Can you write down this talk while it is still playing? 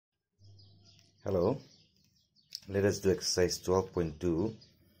Hello, let us do exercise 12.2,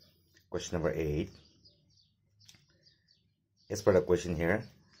 question number 8. As per the question here,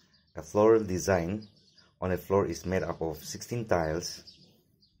 a floral design on a floor is made up of 16 tiles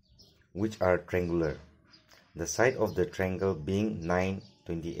which are triangular. The side of the triangle being 9,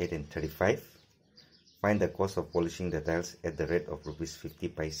 28 and 35. Find the cost of polishing the tiles at the rate of rupees 50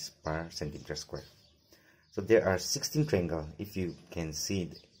 paise per centimeter square. So there are 16 triangles. If you can see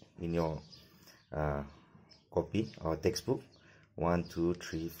it in your copy or textbook, 1 2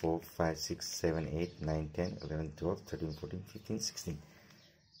 3 4 5 6 7 8 9 10 11 12 13 14 15 16.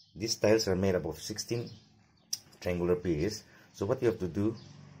 These tiles are made up of 16 triangular pieces. So what you have to do,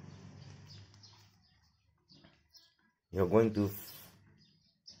 you're going to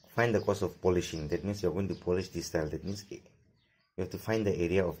find the cost of polishing. That means you're going to polish this tile. That means you have to find the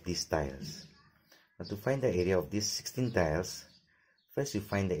area of these tiles. Now to find the area of these 16 tiles, first you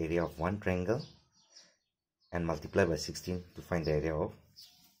find the area of one triangle and multiply by 16 to find the area of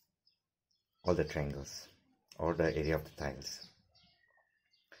all the triangles or the area of the tiles.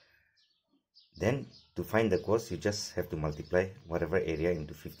 Then to find the cost, you just have to multiply whatever area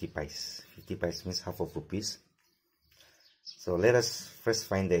into 50 paise. 50 paise means half of rupees. So let us first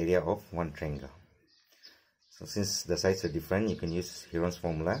find the area of one triangle. So since the sides are different, you can use Heron's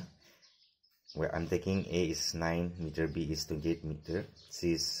formula, where I'm taking A is 9 meter, B is 28 meter,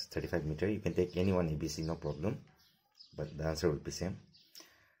 C is 35 meter. You can take any one ABC, no problem, but the answer will be same.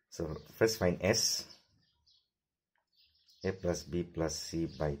 So first find S, A plus B plus C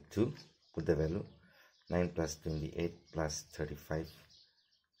by 2, put the value, 9 plus 28 plus 35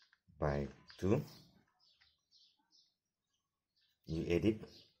 by 2. You add it,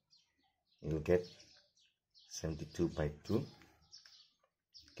 you will get 72 by 2,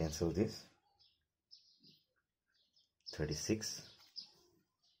 cancel this, 36.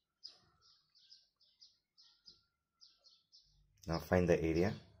 Now find the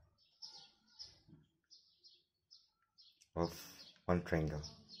area of one triangle.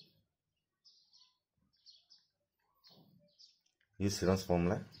 Use Heron's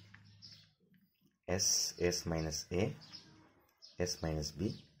formula, S minus A, S minus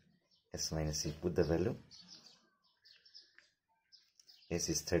B, S minus C. Put the value. S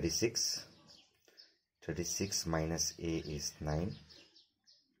is 36. 36 minus A is 9.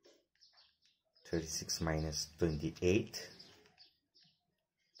 36 minus 28.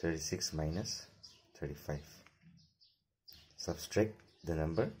 36 minus 35. Subtract the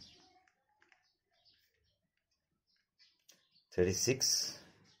number. 36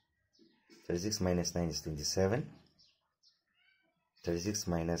 minus 9 is 27. 36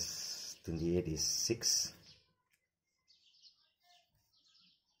 minus 28 is 6.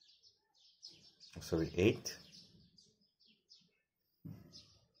 Sorry, 8.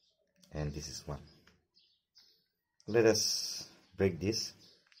 And this is 1. Let us break this.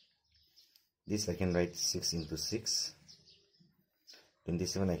 This I can write 6 into 6.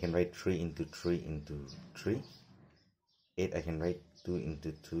 27 I can write 3 into 3 into 3. 8 I can write 2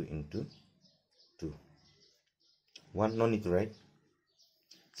 into 2 into 2. 1 no need to write.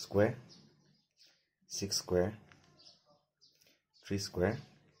 Square, 6 square, 3 square,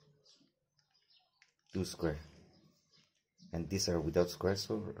 2 square, and these are without square,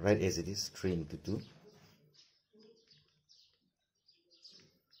 so write as it is, 3 into 2.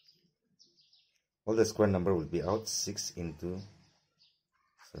 All the square number will be out. 6 into,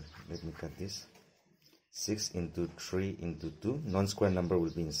 so let me cut this, 6 into 3 into 2, non-square number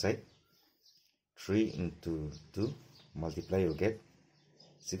will be inside. 3 into 2, multiply, you'll get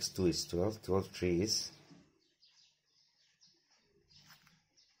 6 2 is 12, 12 3 is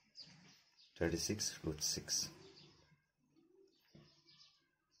 36 root 6.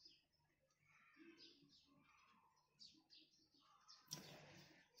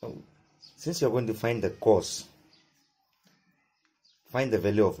 So since you are going to find the cos, find the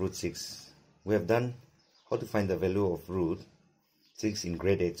value of root 6. We have done how to find the value of root 6 in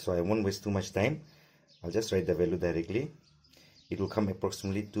grade 8, so I won't waste too much time. I'll just write the value directly. It will come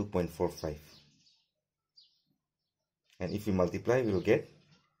approximately 2.45, and if we multiply, we will get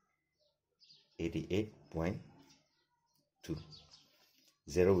 88.2.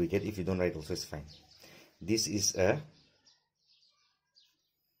 0 we get. If you don't write also is fine. This is a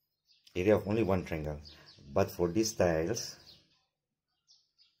area of only one triangle, but for these tiles,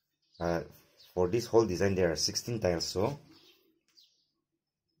 for this whole design there are 16 tiles, so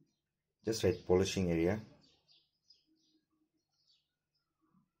just write polishing area.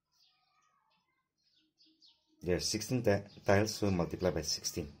 There are 16 tiles, so multiply by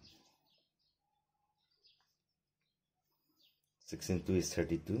 16. 6 into 2 is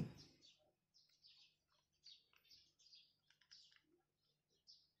 32.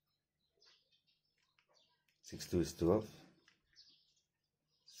 6 2 is 12,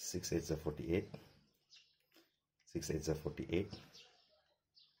 6 8 is 48, 6 8 is 48,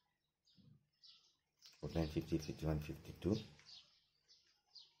 49 50 51 52,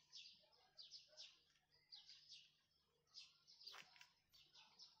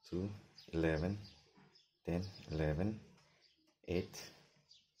 2 11 10 11 8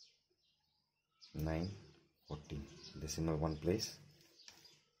 9 14. Decimal one place,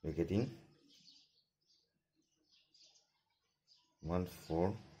 we're getting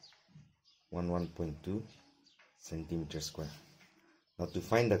 1411.2 centimeter square. Now to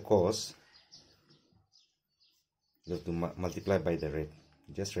find the cos, you have to multiply by the rate.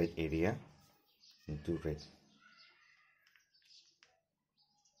 Just write area into rate.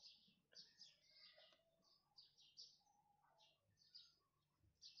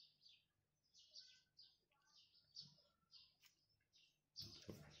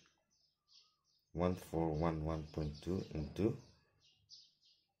 One 1411.2 into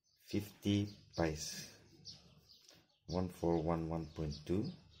 50 pies.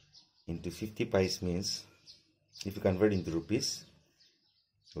 1411.2 into 50 pies means, if you convert into rupees,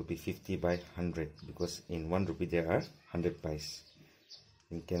 it will be 50 by 100, because in 1 rupee there are 100 pies.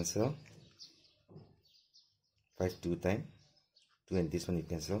 You cancel 5 2 times 2, and this one you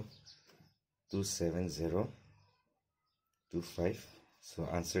cancel 27025. So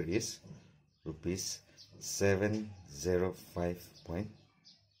answer is rupees 705.6.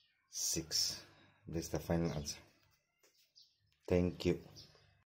 This is the final answer. Thank you.